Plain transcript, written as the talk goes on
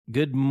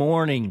Good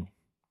morning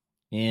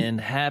and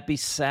happy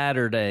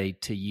Saturday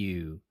to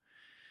you.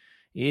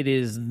 It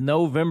is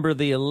November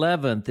the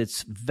 11th.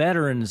 It's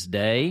Veterans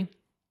Day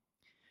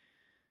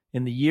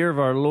in the year of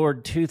our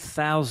Lord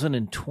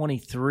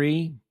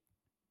 2023.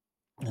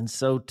 And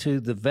so to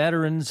the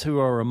veterans who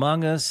are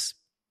among us,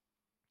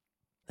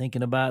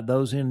 thinking about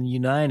those in the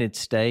United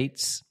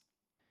States,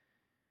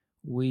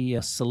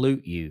 we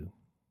salute you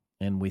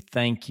and we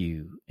thank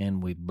you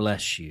and we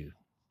bless you.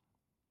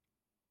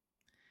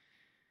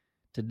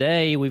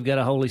 Today, we've got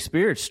a Holy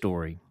Spirit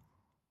story.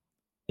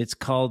 It's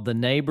called The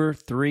Neighbor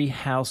 3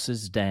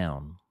 Houses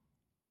Down.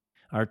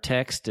 Our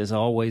text, as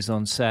always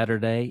on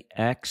Saturday,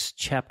 Acts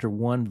chapter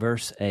 1,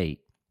 verse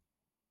 8.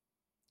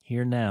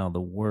 Hear now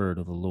the word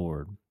of the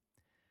Lord.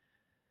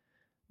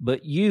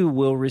 But you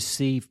will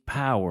receive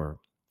power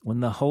when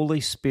the Holy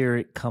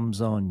Spirit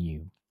comes on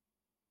you,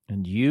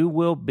 and you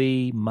will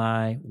be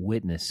my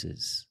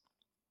witnesses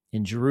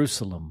in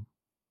Jerusalem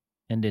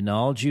and in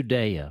all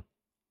Judea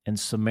and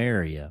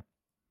Samaria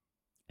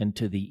and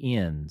to the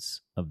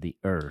ends of the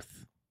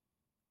earth.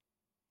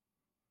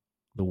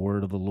 The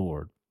word of the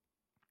Lord.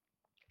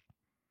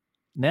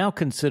 Now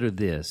consider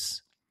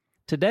this.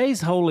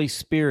 Today's Holy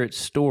Spirit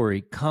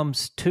story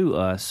comes to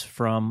us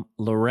from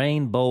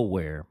Lorraine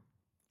Boulware,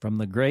 from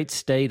the great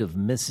state of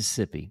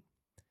Mississippi.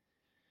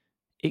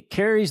 It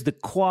carries the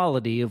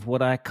quality of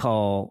what I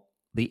call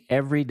the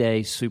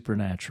everyday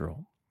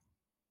supernatural.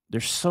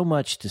 There's so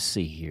much to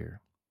see here.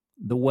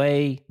 The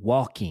way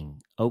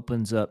walking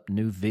opens up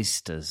new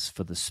vistas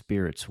for the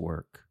Spirit's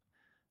work.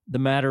 The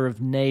matter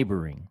of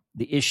neighboring,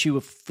 the issue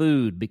of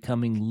food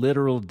becoming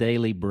literal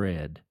daily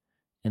bread,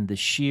 and the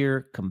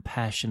sheer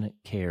compassionate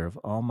care of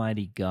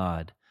Almighty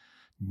God,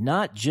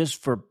 not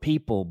just for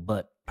people,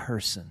 but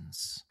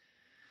persons.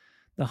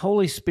 The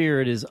Holy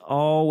Spirit is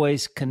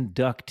always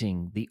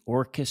conducting the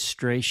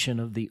orchestration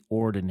of the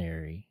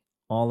ordinary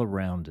all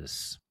around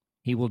us.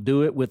 He will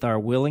do it with our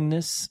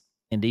willingness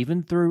and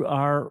even through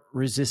our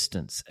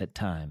resistance at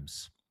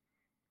times.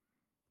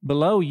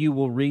 Below you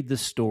will read the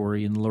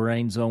story in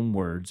Lorraine's own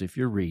words if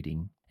you're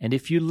reading, and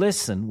if you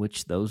listen,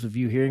 which those of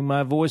you hearing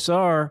my voice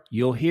are,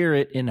 you'll hear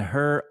it in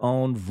her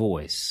own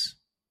voice.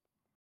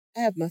 I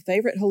have my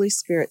favorite Holy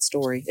Spirit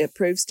story. It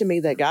proves to me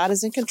that God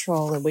is in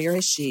control and we are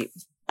His sheep.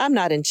 I'm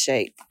not in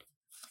shape.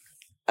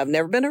 I've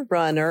never been a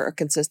runner or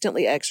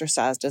consistently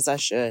exercised as I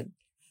should.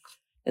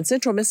 In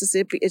central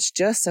Mississippi, it's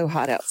just so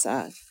hot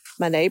outside.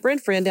 My neighbor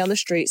and friend down the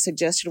street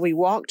suggested we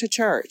walk to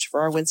church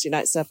for our Wednesday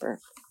night supper.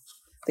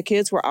 The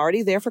kids were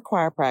already there for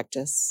choir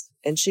practice,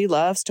 and she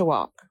loves to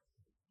walk.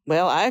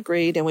 Well, I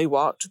agreed, and we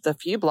walked the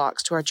few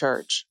blocks to our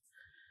church.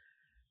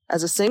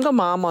 As a single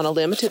mom on a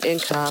limited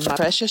income, my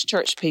precious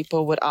church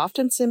people would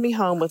often send me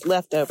home with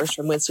leftovers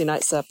from Wednesday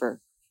night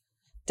supper.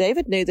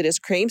 David knew that his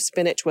cream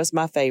spinach was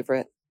my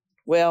favorite.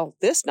 Well,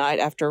 this night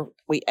after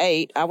we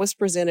ate, I was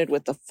presented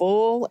with a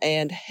full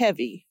and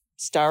heavy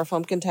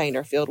styrofoam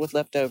container filled with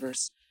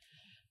leftovers.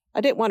 I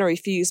didn't want to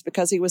refuse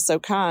because he was so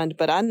kind,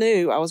 but I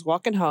knew I was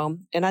walking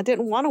home, and I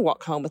didn't want to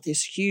walk home with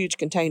this huge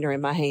container in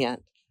my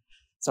hand.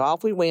 So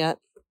off we went.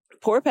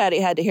 Poor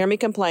Patty had to hear me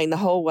complain the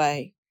whole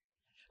way.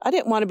 I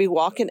didn't want to be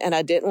walking, and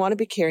I didn't want to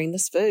be carrying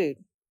this food.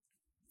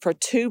 For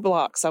 2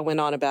 blocks, I went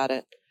on about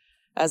it.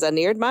 As I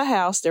neared my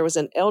house, there was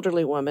an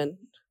elderly woman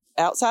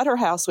outside her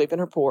house sweeping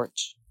her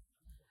porch.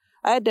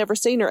 I had never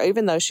seen her,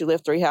 even though she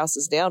lived 3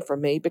 houses down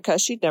from me,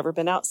 because she'd never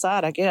been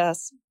outside, I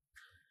guess.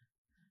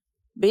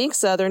 Being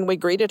Southern, we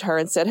greeted her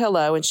and said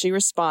hello, and she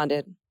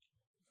responded.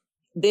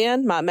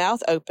 Then my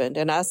mouth opened,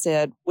 and I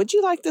said, "Would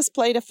you like this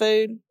plate of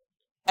food?"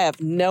 I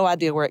have no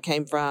idea where it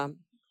came from.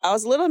 I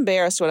was a little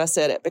embarrassed when I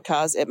said it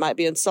because it might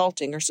be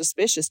insulting or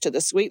suspicious to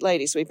the sweet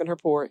lady sweeping her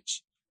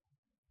porch.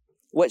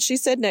 What she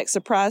said next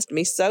surprised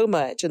me so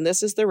much, and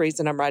this is the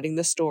reason I'm writing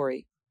this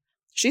story.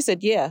 She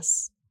said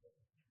yes.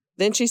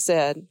 Then she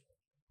said,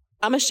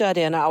 "I'm a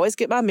shut-in. I always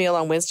get my meal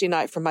on Wednesday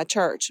night from my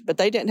church, but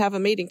they didn't have a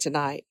meeting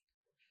tonight.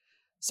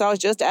 So I was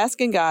just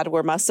asking God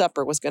where my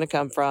supper was going to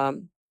come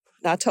from."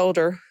 And I told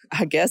her,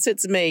 "I guess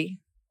it's me."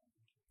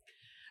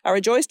 I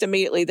rejoiced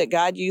immediately that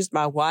God used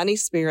my whiny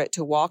spirit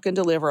to walk and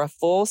deliver a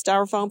full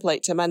styrofoam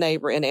plate to my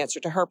neighbor in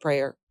answer to her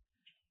prayer.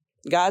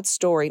 God's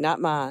story,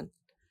 not mine.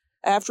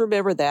 I have to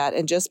remember that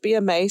and just be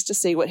amazed to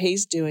see what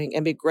He's doing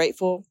and be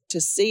grateful to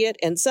see it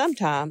and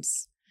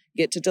sometimes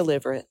get to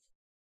deliver it.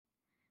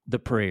 The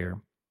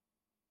prayer.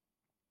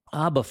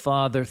 Abba,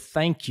 Father,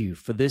 thank you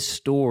for this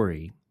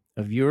story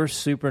of your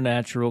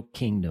supernatural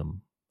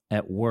kingdom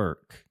at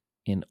work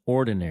in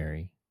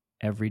ordinary,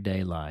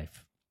 everyday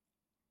life.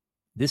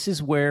 This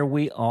is where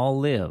we all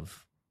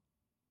live.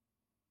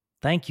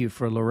 Thank you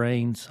for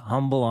Lorraine's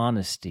humble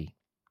honesty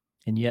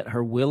and yet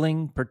her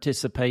willing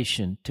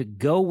participation to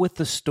go with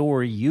the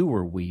story you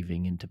were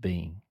weaving into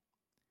being.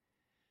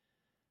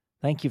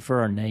 Thank you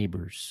for our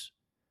neighbors,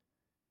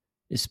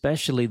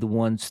 especially the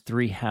ones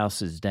 3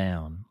 houses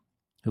down,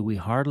 who we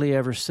hardly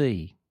ever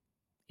see,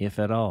 if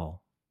at all.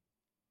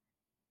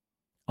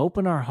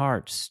 Open our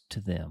hearts to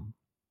them.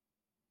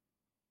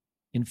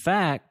 In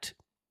fact,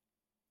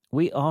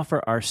 we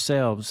offer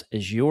ourselves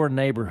as your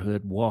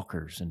neighborhood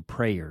walkers and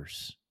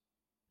prayers,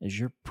 as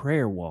your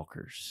prayer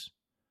walkers.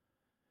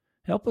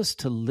 Help us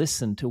to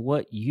listen to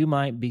what you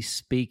might be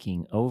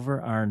speaking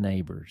over our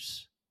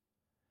neighbors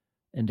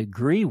and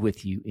agree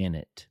with you in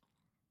it,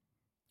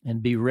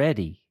 and be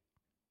ready,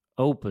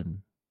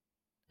 open,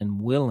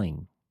 and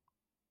willing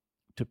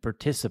to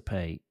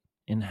participate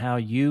in how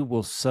you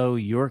will sow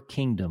your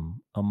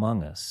kingdom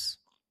among us.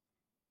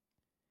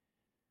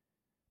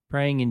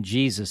 Praying in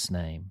Jesus'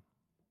 name.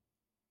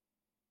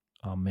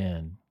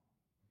 Amen.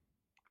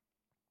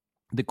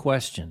 The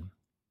question: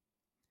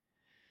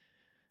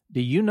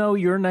 do you know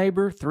your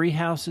neighbor 3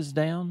 houses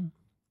down?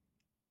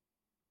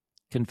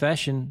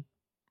 Confession: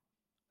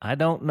 I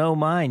don't know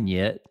mine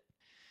yet.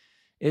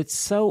 It's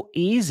so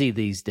easy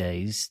these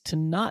days to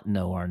not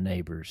know our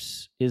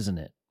neighbors, isn't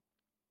it?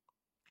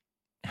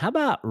 How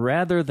about,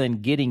 rather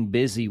than getting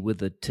busy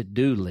with a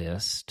to-do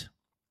list,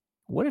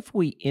 what if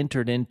we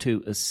entered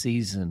into a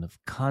season of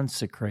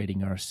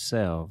consecrating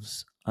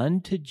ourselves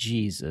unto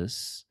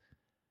Jesus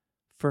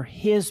for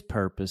His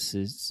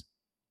purposes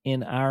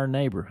in our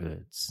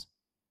neighborhoods,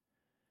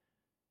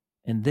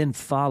 and then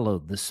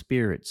followed the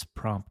Spirit's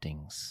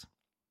promptings?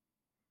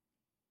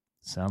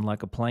 Sound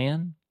like a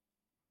plan?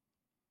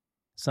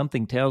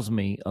 Something tells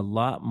me a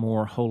lot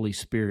more Holy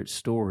Spirit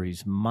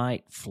stories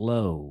might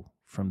flow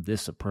from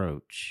this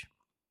approach.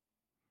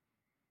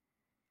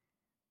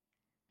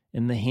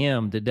 In the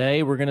hymn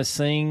today, we're going to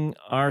sing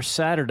our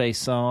Saturday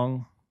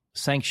song,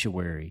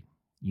 Sanctuary.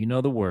 You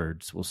know the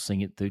words. We'll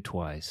sing it through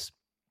twice.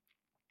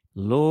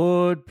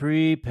 Lord,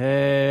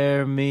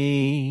 prepare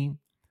me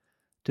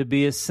to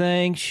be a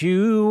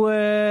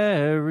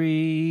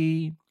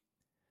sanctuary,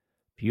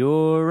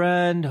 pure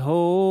and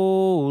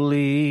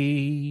holy,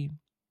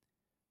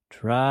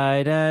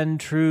 tried and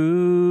true.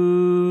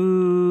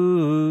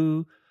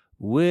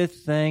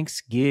 With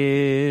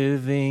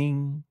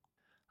thanksgiving,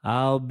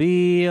 I'll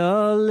be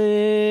a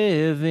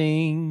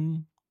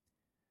living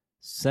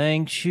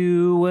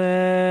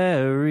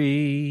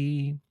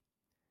sanctuary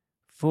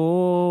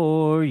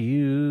for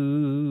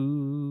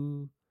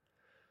you.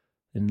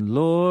 And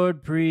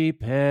Lord,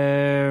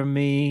 prepare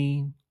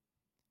me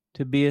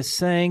to be a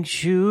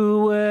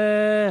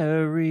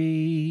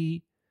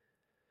sanctuary,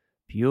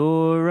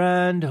 pure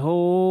and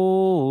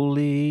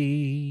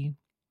holy,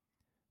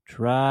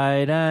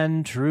 tried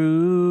and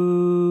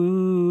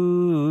true.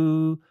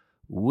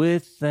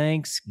 With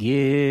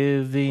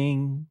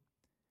thanksgiving,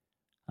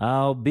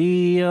 I'll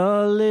be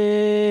a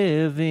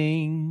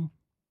living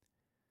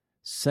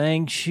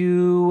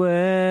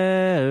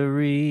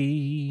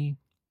sanctuary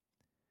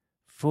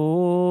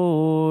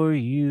for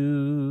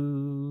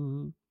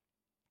you.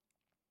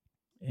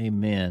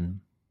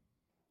 Amen.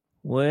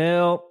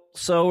 Well,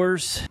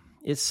 sowers,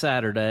 it's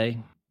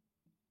Saturday.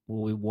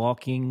 We'll be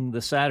walking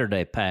the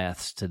Saturday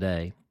paths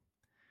today.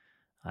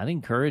 I'd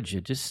encourage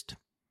you, just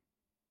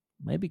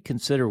maybe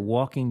consider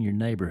walking your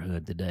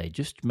neighborhood today.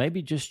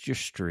 Maybe just your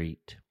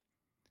street.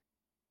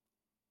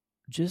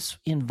 Just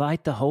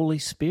invite the Holy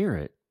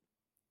Spirit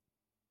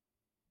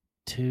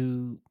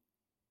to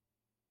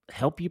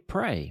help you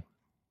pray.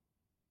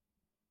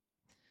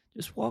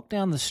 Just walk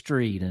down the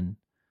street and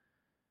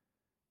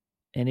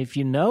if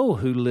you know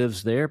who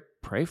lives there,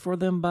 pray for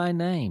them by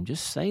name.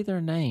 Just say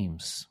their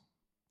names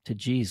to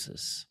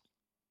Jesus.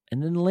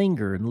 And then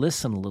linger and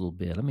listen a little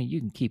bit. I mean, you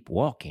can keep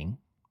walking.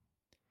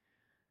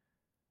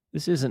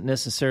 This isn't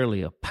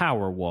necessarily a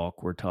power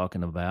walk we're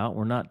talking about.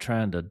 We're not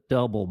trying to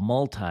double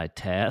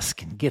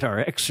multitask and get our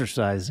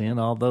exercise in,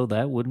 although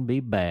that wouldn't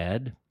be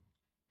bad.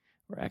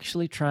 We're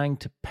actually trying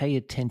to pay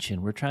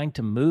attention. We're trying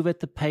to move at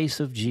the pace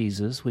of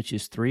Jesus, which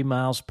is 3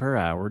 miles per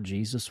hour.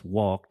 Jesus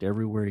walked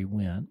everywhere he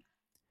went.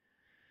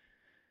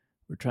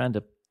 We're trying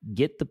to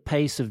get the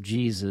pace of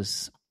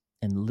Jesus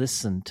and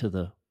listen to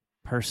the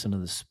person of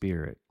the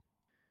Spirit.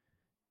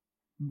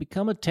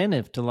 Become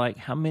attentive to like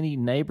how many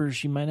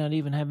neighbors you might not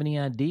even have any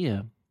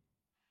idea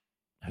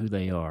who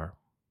they are.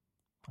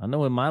 I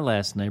know in my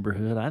last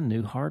neighborhood, I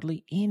knew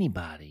hardly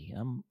anybody.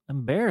 I'm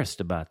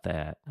embarrassed about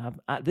that.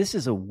 This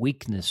is a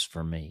weakness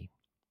for me.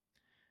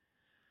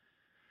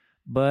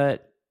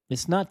 But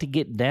it's not to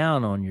get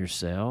down on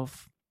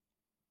yourself.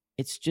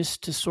 It's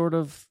just to sort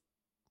of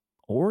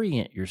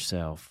orient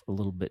yourself a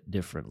little bit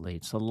differently.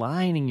 It's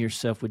aligning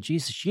yourself with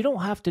Jesus. You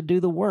don't have to do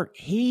the work.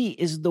 He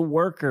is the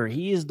worker.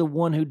 He is the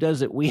one who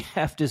does it. We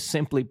have to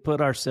simply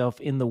put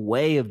ourselves in the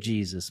way of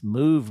Jesus,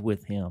 move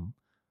with him,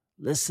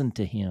 listen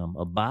to him,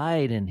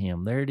 abide in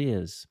him. There it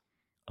is.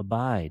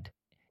 Abide.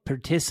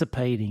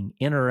 Participating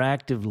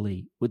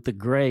interactively with the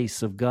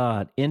grace of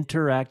God,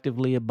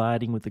 interactively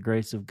abiding with the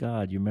grace of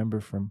God. You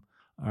remember from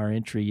our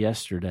entry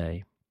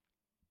yesterday,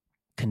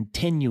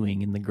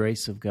 continuing in the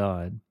grace of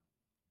God.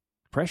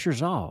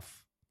 Pressure's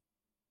off.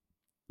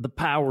 The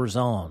power's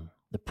on.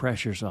 The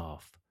pressure's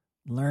off.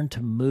 Learn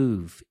to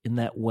move in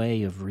that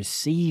way of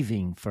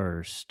receiving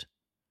first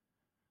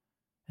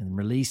and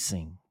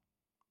releasing.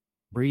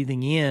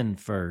 Breathing in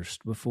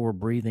first before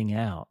breathing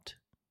out.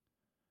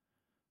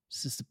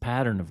 This is the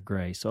pattern of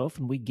grace. So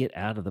often we get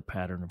out of the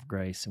pattern of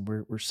grace, and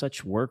we're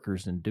such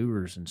workers and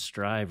doers and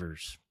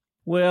strivers.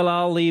 Well,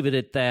 I'll leave it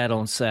at that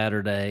on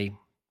Saturday.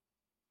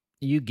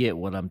 You get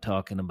what I'm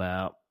talking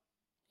about.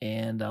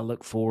 And I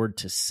look forward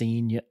to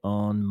seeing you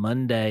on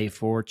Monday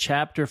for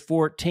Chapter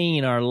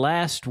 14, our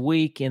last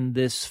week in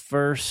this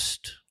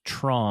first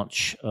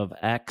tranche of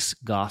Acts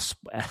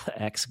Gospel.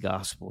 Acts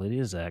Gospel. It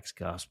is Acts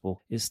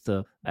Gospel. It's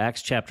the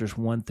Acts chapters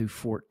 1 through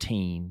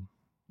 14,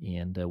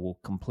 and we'll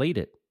complete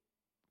it.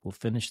 We'll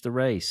finish the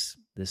race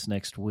this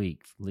next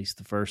week, at least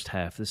the first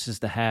half. This is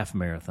the half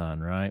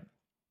marathon, right?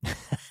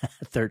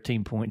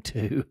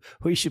 13.2.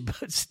 We should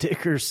put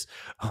stickers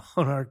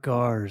on our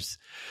cars.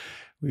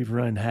 We've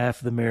run half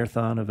the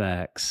marathon of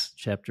Acts,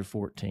 chapter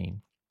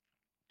 14.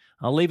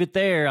 I'll leave it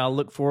there. I'll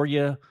look for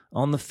you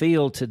on the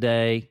field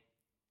today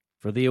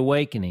for the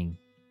awakening.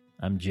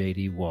 I'm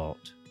J.D.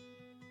 Walt.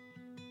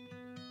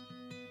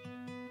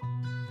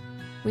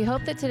 We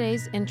hope that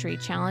today's entry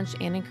challenged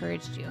and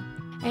encouraged you.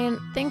 And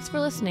thanks for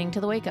listening to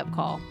The Wake Up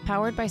Call,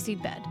 powered by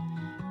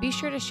Seedbed. Be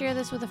sure to share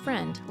this with a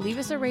friend, leave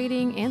us a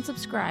rating, and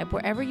subscribe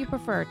wherever you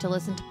prefer to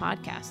listen to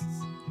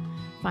podcasts.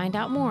 Find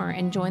out more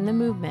and join the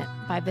movement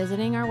by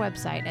visiting our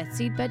website at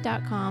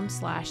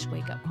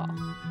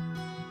seedbed.com/wakeupcall.